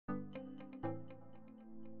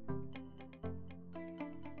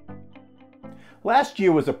Last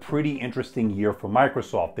year was a pretty interesting year for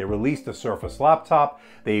Microsoft. They released the Surface laptop,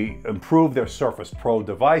 they improved their Surface Pro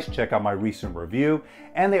device, check out my recent review,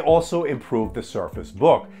 and they also improved the Surface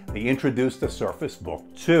Book. They introduced the Surface Book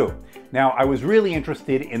 2. Now, I was really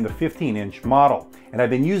interested in the 15-inch model, and I've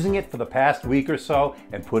been using it for the past week or so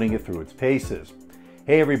and putting it through its paces.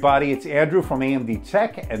 Hey everybody, it's Andrew from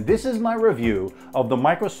AMDtech, and this is my review of the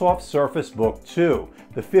Microsoft Surface Book 2,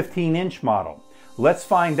 the 15-inch model. Let's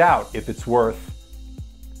find out if it's worth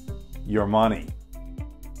your money.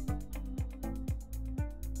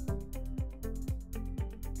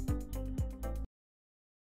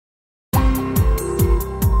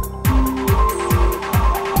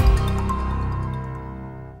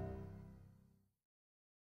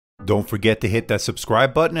 Don't forget to hit that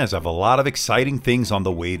subscribe button, as I have a lot of exciting things on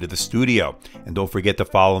the way to the studio. And don't forget to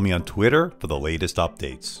follow me on Twitter for the latest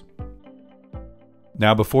updates.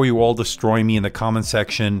 Now, before you all destroy me in the comment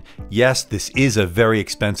section, yes, this is a very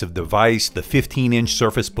expensive device. The 15-inch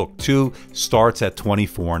Surface Book 2 starts at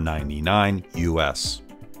 $24.99 US.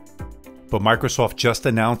 But Microsoft just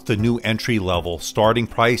announced a new entry-level starting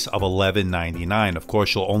price of $11.99. Of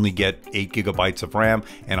course, you'll only get 8 GB of RAM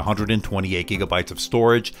and 128 GB of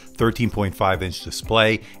storage, 13.5-inch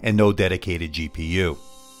display, and no dedicated GPU.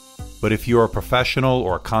 But if you're a professional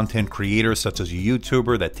or a content creator such as a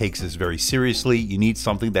YouTuber that takes this very seriously, you need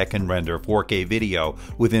something that can render 4K video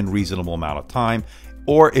within a reasonable amount of time.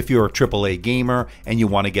 Or if you're a AAA gamer and you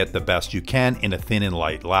want to get the best you can in a thin and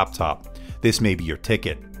light laptop, this may be your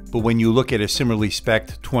ticket. But when you look at a similarly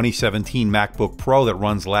spec'd 2017 MacBook Pro that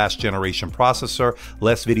runs last generation processor,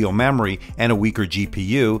 less video memory, and a weaker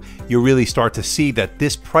GPU, you really start to see that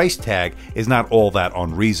this price tag is not all that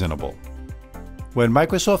unreasonable. When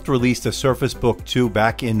Microsoft released the Surface Book 2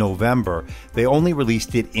 back in November, they only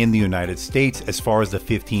released it in the United States as far as the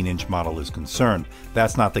 15-inch model is concerned.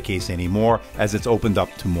 That's not the case anymore, as it's opened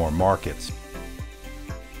up to more markets.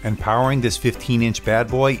 And powering this 15-inch bad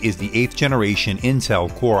boy is the 8th generation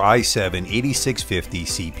Intel Core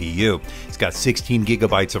i7-8650 CPU. It's got 16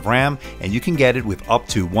 GB of RAM, and you can get it with up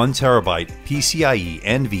to 1 TB PCIe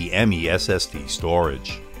NVMe SSD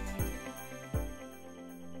storage.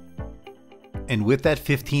 And with that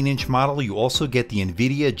 15-inch model, you also get the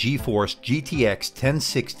Nvidia GeForce GTX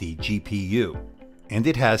 1060 GPU. And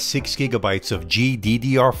it has 6 GB of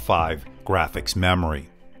GDDR5 graphics memory.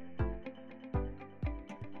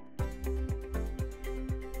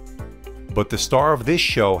 But the star of this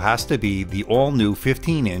show has to be the all-new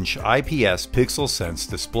 15-inch IPS Pixel Sense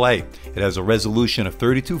display. It has a resolution of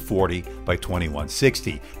 3240 by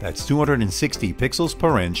 2160. That's 260 pixels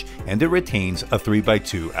per inch, and it retains a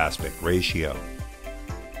 3:2 aspect ratio.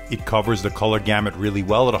 It covers the color gamut really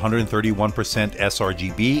well at 131%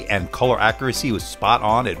 sRGB, and color accuracy was spot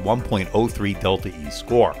on at 1.03 Delta E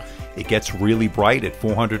score. It gets really bright at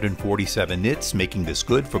 447 nits, making this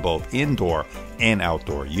good for both indoor and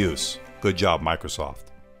outdoor use. Good job, Microsoft.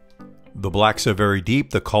 The blacks are very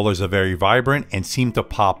deep, the colors are very vibrant, and seem to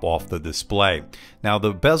pop off the display. Now,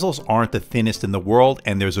 the bezels aren't the thinnest in the world,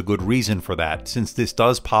 and there's a good reason for that. Since this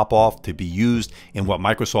does pop off to be used in what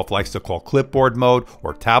Microsoft likes to call clipboard mode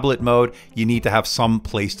or tablet mode, you need to have some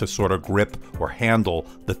place to sort of grip or handle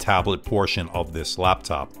the tablet portion of this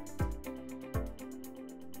laptop.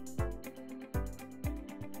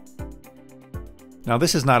 Now,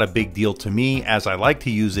 this is not a big deal to me, as I like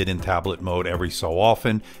to use it in tablet mode every so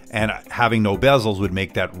often, and having no bezels would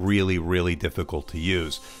make that really difficult to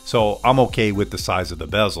use. So I'm okay with the size of the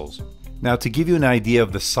bezels. Now, to give you an idea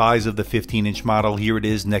of the size of the 15-inch model, here it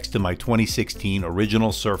is next to my 2016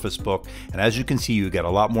 original Surface Book, and as you can see, you get a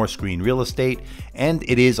lot more screen real estate, and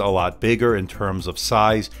it is a lot bigger in terms of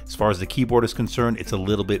size. As far as the keyboard is concerned, it's a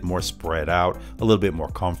little bit more spread out, a little bit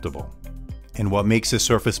more comfortable. And what makes the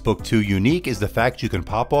Surface Book 2 unique is the fact you can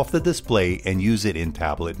pop off the display and use it in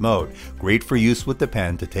tablet mode. Great for use with the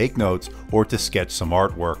pen to take notes or to sketch some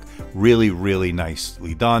artwork. Really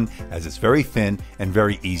nicely done, as it's very thin and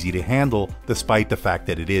very easy to handle, despite the fact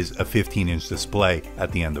that it is a 15-inch display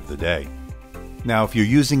at the end of the day. Now, if you're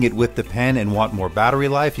using it with the pen and want more battery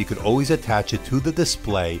life, you could always attach it to the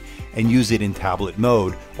display and use it in tablet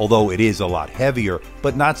mode, although it is a lot heavier,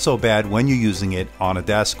 but not so bad when you're using it on a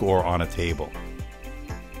desk or on a table.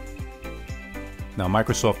 Now,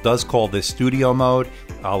 Microsoft does call this studio mode,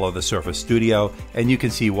 a la the Surface Studio, and you can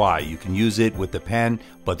see why. You can use it with the pen,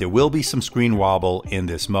 but there will be some screen wobble in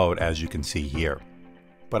this mode, as you can see here.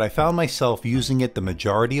 But I found myself using it the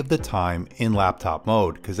majority of the time in laptop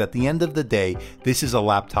mode, because at the end of the day, this is a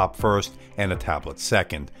laptop first and a tablet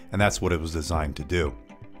second, and that's what it was designed to do.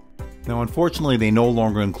 Now, unfortunately, they no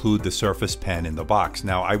longer include the Surface Pen in the box.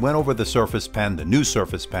 Now, I went over the Surface Pen, the new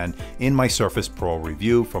Surface Pen, in my Surface Pro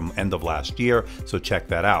review from end of last year, so check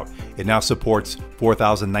that out. It now supports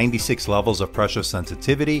 4096 levels of pressure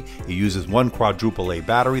sensitivity. It uses one quadruple A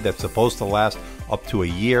battery that's supposed to last up to a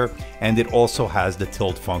year, and it also has the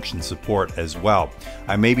tilt function support as well.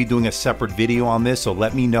 I may be doing a separate video on this, so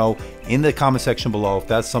let me know in the comment section below if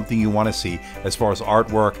that's something you want to see as far as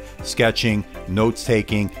artwork, sketching, notes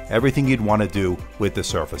taking, everything you'd want to do with the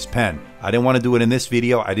Surface Pen. I didn't want to do it in this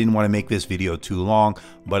video. I didn't want to make this video too long,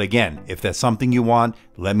 but again, if that's something you want,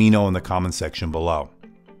 let me know in the comment section below.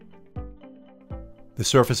 The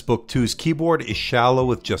Surface Book 2's keyboard is shallow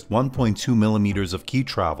with just 1.2 millimeters of key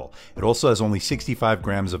travel. It also has only 65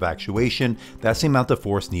 grams of actuation. That's the amount of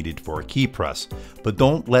force needed for a key press. But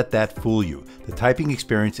don't let that fool you. The typing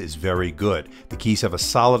experience is very good. The keys have a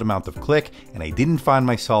solid amount of click, and I didn't find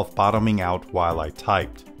myself bottoming out while I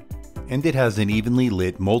typed. And it has an evenly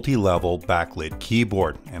lit multi-level backlit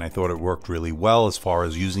keyboard, and I thought it worked really well as far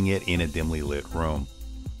as using it in a dimly lit room.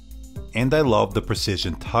 And I love the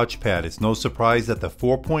precision touchpad. It's no surprise that the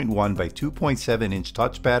 4.1 by 2.7 inch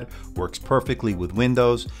touchpad works perfectly with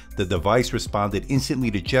Windows. The device responded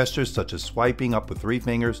instantly to gestures such as swiping up with 3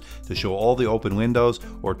 fingers to show all the open windows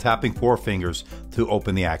or tapping 4 fingers to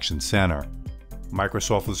open the Action Center.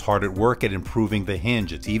 Microsoft was hard at work at improving the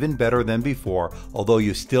hinge. It's even better than before, although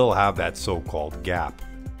you still have that so-called gap.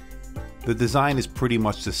 The design is pretty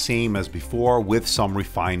much the same as before with some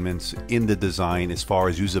refinements in the design as far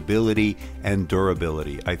as usability and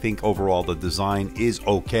durability. I think overall the design is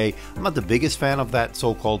okay. I'm not the biggest fan of that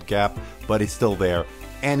so-called gap, but it's still there.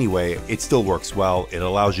 Anyway, it still works well. It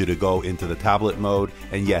allows you to go into the tablet mode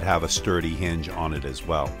and yet have a sturdy hinge on it as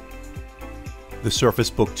well. The Surface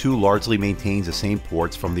Book 2 largely maintains the same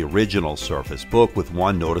ports from the original Surface Book with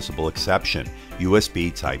one noticeable exception,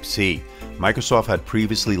 USB Type-C. Microsoft had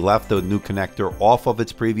previously left the new connector off of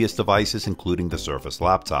its previous devices, including the Surface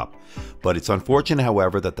laptop. But it's unfortunate,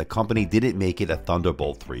 however, that the company didn't make it a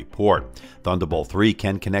Thunderbolt 3 port. Thunderbolt 3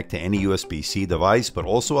 can connect to any USB-C device, but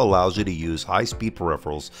also allows you to use high-speed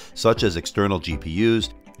peripherals such as external GPUs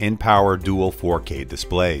and power dual 4K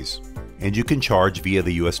displays. And you can charge via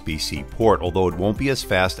the USB-C port, although it won't be as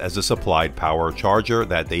fast as the supplied power charger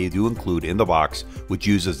that they do include in the box, which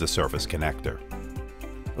uses the Surface connector.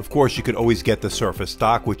 Of course, you could always get the Surface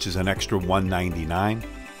dock, which is an extra $199.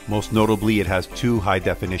 Most notably, it has 2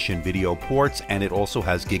 high-definition video ports, and it also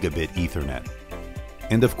has gigabit Ethernet.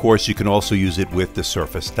 And of course, you can also use it with the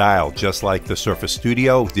Surface Dial. Just like the Surface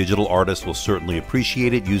Studio, digital artists will certainly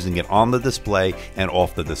appreciate it using it on the display and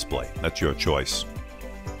off the display. That's your choice.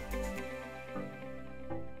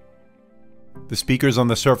 The speakers on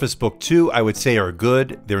the Surface Book 2, I would say, are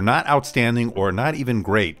good. They're not outstanding or not even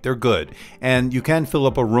great. They're good. And you can fill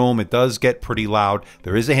up a room. It does get pretty loud.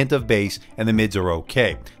 There is a hint of bass, and the mids are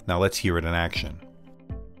okay. Now let's hear it in action.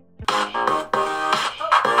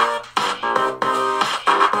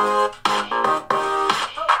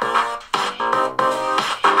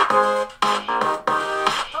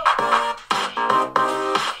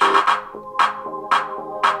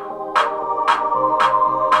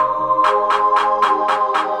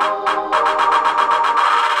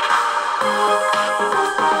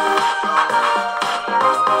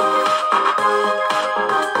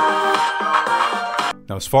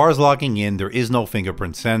 Now, as far as logging in, there is no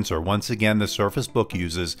fingerprint sensor. Once again, the Surface Book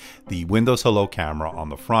uses the Windows Hello camera on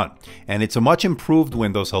the front. And it's a much improved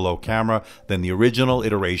Windows Hello camera than the original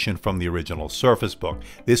iteration from the original Surface Book.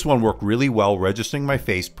 This one worked really well, registering my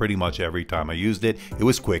face pretty much every time I used it. It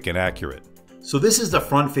was quick and accurate. So this is the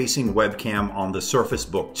front-facing webcam on the Surface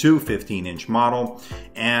Book 2 15-inch model,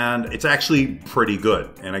 and it's actually pretty good.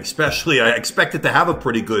 And especially, I expect it to have a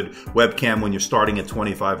pretty good webcam when you're starting at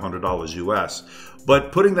 $2,500 US.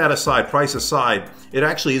 But putting that aside, price aside, it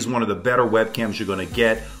actually is one of the better webcams you're going to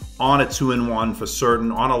get on a 2-in-1 for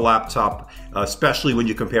certain, on a laptop, especially when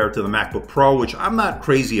you compare it to the MacBook Pro, which I'm not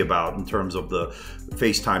crazy about in terms of the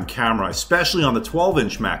FaceTime camera, especially on the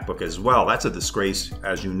 12-inch MacBook as well. That's a disgrace,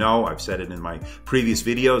 as you know. I've said it in my previous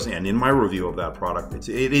videos and in my review of that product.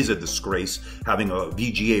 It is a disgrace having a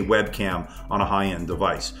VGA webcam on a high-end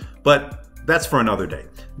device. But that's for another day.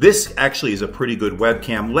 This actually is a pretty good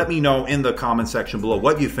webcam. Let me know in the comment section below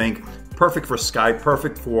what you think. Perfect for Skype,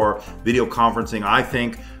 perfect for video conferencing, I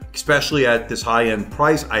think. Especially at this high-end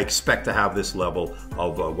price, I expect to have this level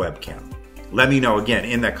of webcam. Let me know again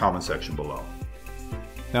in that comment section below.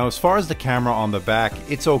 Now, as far as the camera on the back,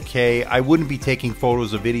 it's okay. I wouldn't be taking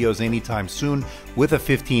photos or videos anytime soon with a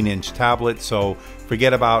 15-inch tablet, so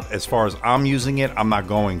forget about as far as I'm using it, I'm not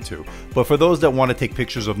going to. But for those that want to take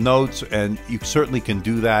pictures of notes, and you certainly can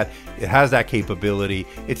do that, it has that capability.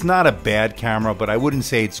 It's not a bad camera, but I wouldn't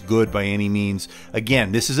say it's good by any means.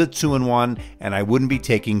 Again, this is a 2-in-1, and I wouldn't be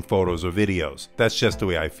taking photos or videos. That's just the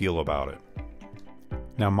way I feel about it.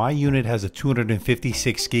 Now, my unit has a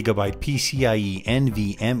 256 gigabyte PCIe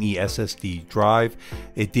NVMe SSD drive.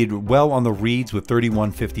 It did well on the reads with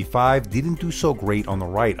 3155, didn't do so great on the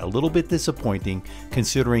write. A little bit disappointing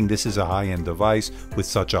considering this is a high-end device with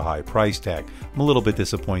such a high price tag. I'm a little bit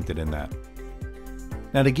disappointed in that.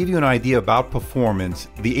 Now, to give you an idea about performance,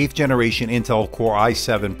 the 8th generation Intel Core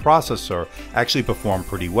i7 processor actually performed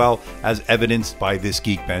pretty well, as evidenced by this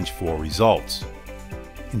Geekbench 4 results.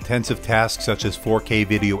 Intensive tasks such as 4K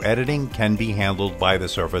video editing can be handled by the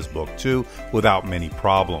Surface Book 2 without many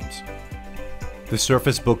problems. The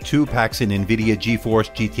Surface Book 2 packs an Nvidia GeForce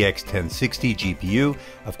GTX 1060 GPU.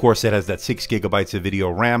 Of course, it has that 6 gigabytes of video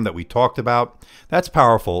RAM that we talked about. That's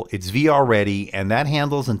powerful, it's VR ready, and that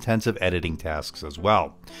handles intensive editing tasks as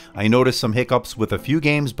well. I noticed some hiccups with a few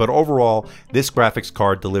games, but overall, this graphics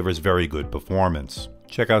card delivers very good performance.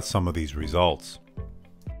 Check out some of these results.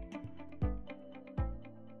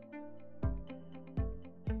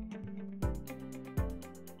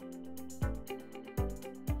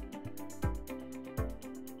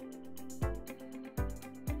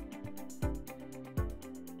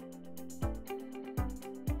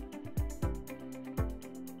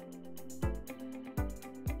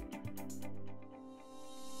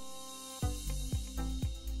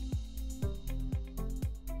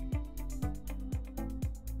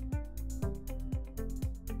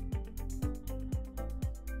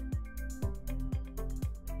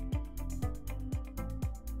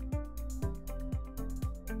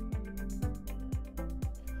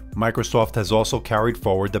 Microsoft has also carried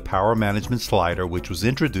forward the power management slider, which was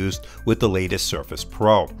introduced with the latest Surface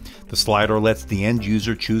Pro. The slider lets the end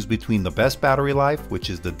user choose between the best battery life,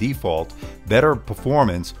 which is the default, better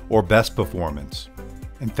performance, or best performance.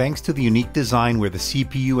 And thanks to the unique design where the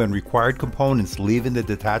CPU and required components live in the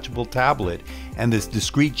detachable tablet and this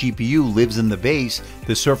discrete GPU lives in the base,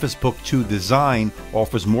 the Surface Book 2 design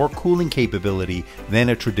offers more cooling capability than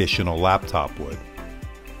a traditional laptop would.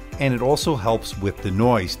 And it also helps with the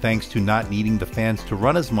noise thanks to not needing the fans to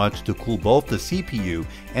run as much to cool both the CPU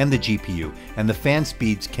and the GPU, and the fan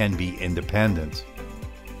speeds can be independent.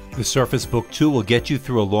 The Surface Book 2 will get you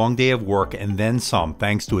through a long day of work and then some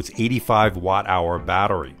thanks to its 85 watt-hour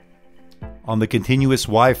battery. On the continuous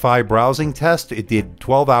Wi-Fi browsing test, it did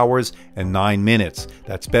 12 hours and 9 minutes.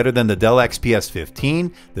 That's better than the Dell XPS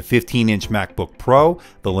 15, the 15-inch MacBook Pro,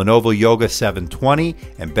 the Lenovo Yoga 720,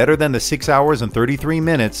 and better than the 6 hours and 33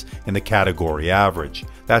 minutes in the category average.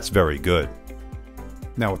 That's very good.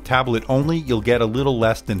 Now, with tablet only, you'll get a little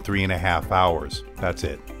less than 3.5 hours. That's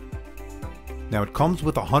it. Now, it comes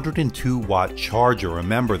with a 102 watt charger.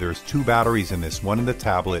 Remember, there's 2 batteries in this, one in the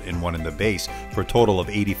tablet and one in the base, for a total of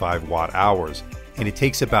 85 watt hours. And it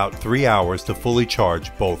takes about 3 hours to fully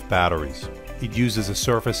charge both batteries. It uses a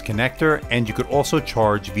Surface connector, and you could also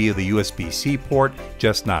charge via the USB-C port,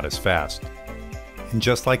 just not as fast. And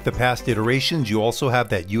just like the past iterations, you also have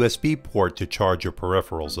that USB port to charge your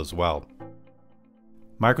peripherals as well.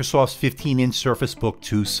 Microsoft's 15-inch Surface Book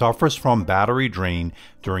 2 suffers from battery drain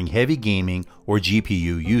during heavy gaming or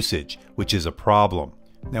GPU usage, which is a problem.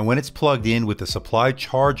 Now, when it's plugged in with the supplied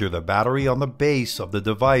charger, the battery on the base of the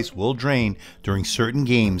device will drain during certain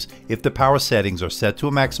games if the power settings are set to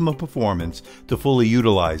a maximum performance to fully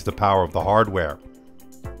utilize the power of the hardware.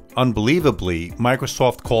 Unbelievably,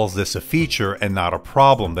 Microsoft calls this a feature and not a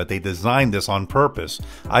problem, that they designed this on purpose.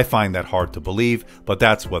 I find that hard to believe, but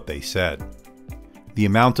that's what they said. The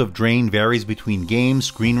amount of drain varies between games,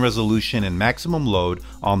 screen resolution, and maximum load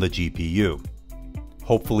on the GPU.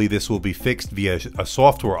 Hopefully this will be fixed via a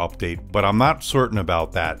software update, but I'm not certain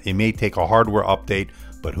about that. It may take a hardware update,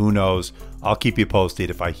 but who knows? I'll keep you posted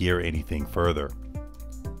if I hear anything further.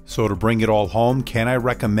 So to bring it all home, can I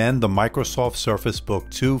recommend the Microsoft Surface Book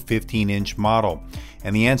 2 15-inch model?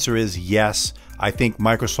 And the answer is yes. I think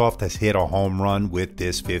Microsoft has hit a home run with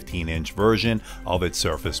this 15-inch version of its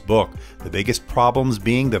Surface Book. The biggest problems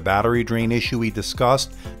being the battery drain issue we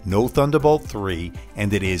discussed, no Thunderbolt 3,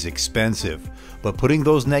 and it is expensive. But putting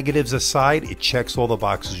those negatives aside, it checks all the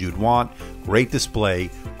boxes you'd want. Great display,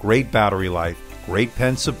 great battery life, great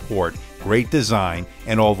pen support, great design,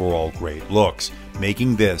 and overall great looks,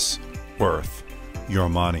 making this worth your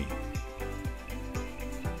money.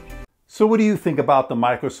 So what do you think about the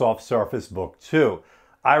Microsoft Surface Book 2?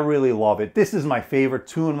 I really love it. This is my favorite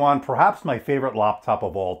 2-in-1, perhaps my favorite laptop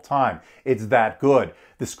of all time. It's that good.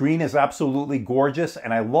 The screen is absolutely gorgeous,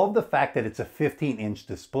 and I love the fact that it's a 15-inch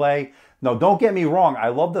display. Now, don't get me wrong, I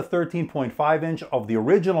love the 13.5-inch of the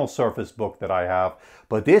original Surface Book that I have,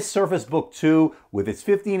 but this Surface Book 2 with its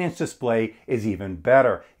 15-inch display is even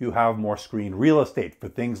better. You have more screen real estate for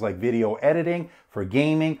things like video editing, for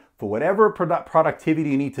gaming, for whatever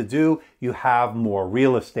productivity you need to do, you have more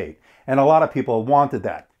real estate. And a lot of people wanted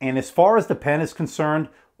that. And as far as the pen is concerned,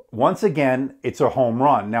 once again, it's a home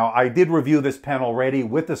run. Now, I did review this pen already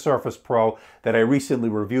with the Surface Pro that I recently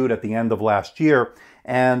reviewed at the end of last year.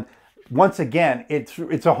 And once again,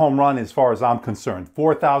 it's a home run as far as I'm concerned.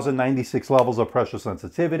 4,096 levels of pressure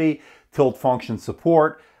sensitivity, tilt function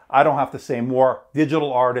support. I don't have to say more.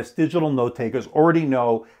 Digital artists, digital note takers already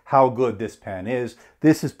know how good this pen is.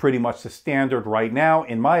 This is pretty much the standard right now,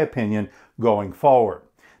 in my opinion, going forward.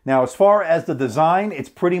 Now, as far as the design, it's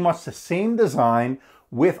pretty much the same design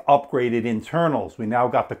with upgraded internals. We now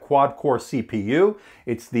got the quad-core CPU.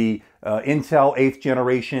 It's the Intel 8th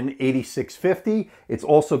generation 8650. It's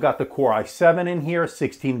also got the Core i7 in here,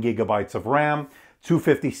 16 gigabytes of RAM,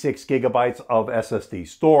 256 gigabytes of SSD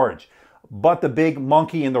storage. But the big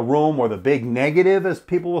monkey in the room, or the big negative, as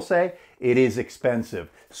people will say, it is expensive,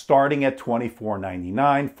 starting at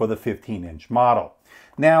 $24.99 for the 15-inch model.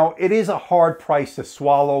 Now, it is a hard price to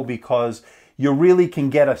swallow because you really can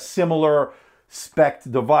get a similar spec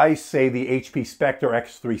device, say the HP Spectre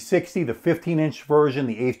X360, the 15-inch version,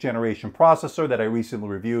 the 8th generation processor that I recently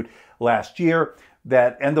reviewed last year,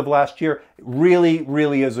 that end of last year,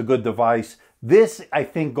 really is a good device. This, I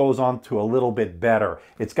think, goes on to a little bit better.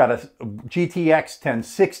 It's got a GTX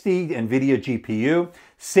 1060 Nvidia GPU,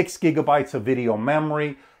 6 gigabytes of video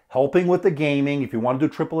memory, helping with the gaming if you want to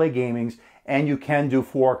do AAA gamings, and you can do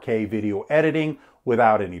 4K video editing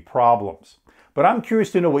without any problems. But I'm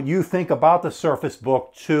curious to know what you think about the Surface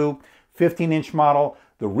Book 2 15-inch model.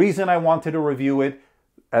 The reason I wanted to review it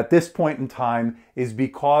at this point in time is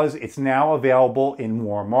because it's now available in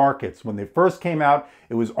more markets. When they first came out,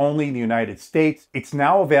 it was only in the United States. It's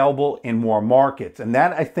now available in more markets, and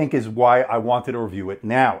that, I think, is why I wanted to review it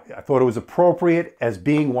now. I thought it was appropriate as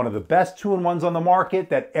being one of the best 2-in-1s on the market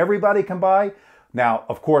that everybody can buy. Now,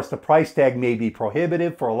 of course, the price tag may be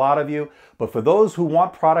prohibitive for a lot of you, but for those who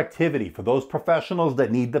want productivity, for those professionals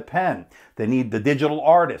that need the pen, that need the digital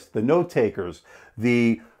artists, the note takers,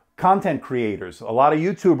 the content creators, a lot of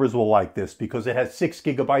YouTubers will like this because it has 6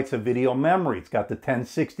 gigabytes of video memory. It's got the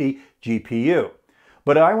 1060 GPU.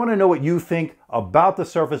 But I want to know what you think about the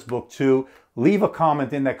Surface Book 2. Leave a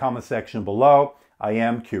comment in that comment section below. I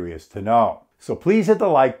am curious to know. So please hit the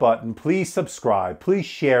like button, please subscribe, please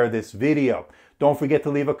share this video. Don't forget to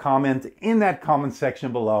leave a comment in that comment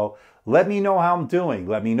section below. Let me know how I'm doing.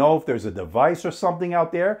 Let me know if there's a device or something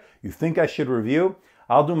out there you think I should review.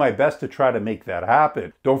 I'll do my best to try to make that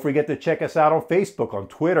happen. Don't forget to check us out on Facebook, on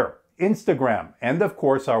Twitter, Instagram, and of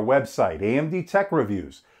course our website,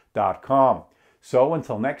 AMDtechreviews.com. So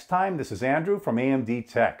until next time, this is Andrew from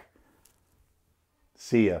AMDtech.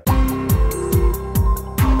 See ya.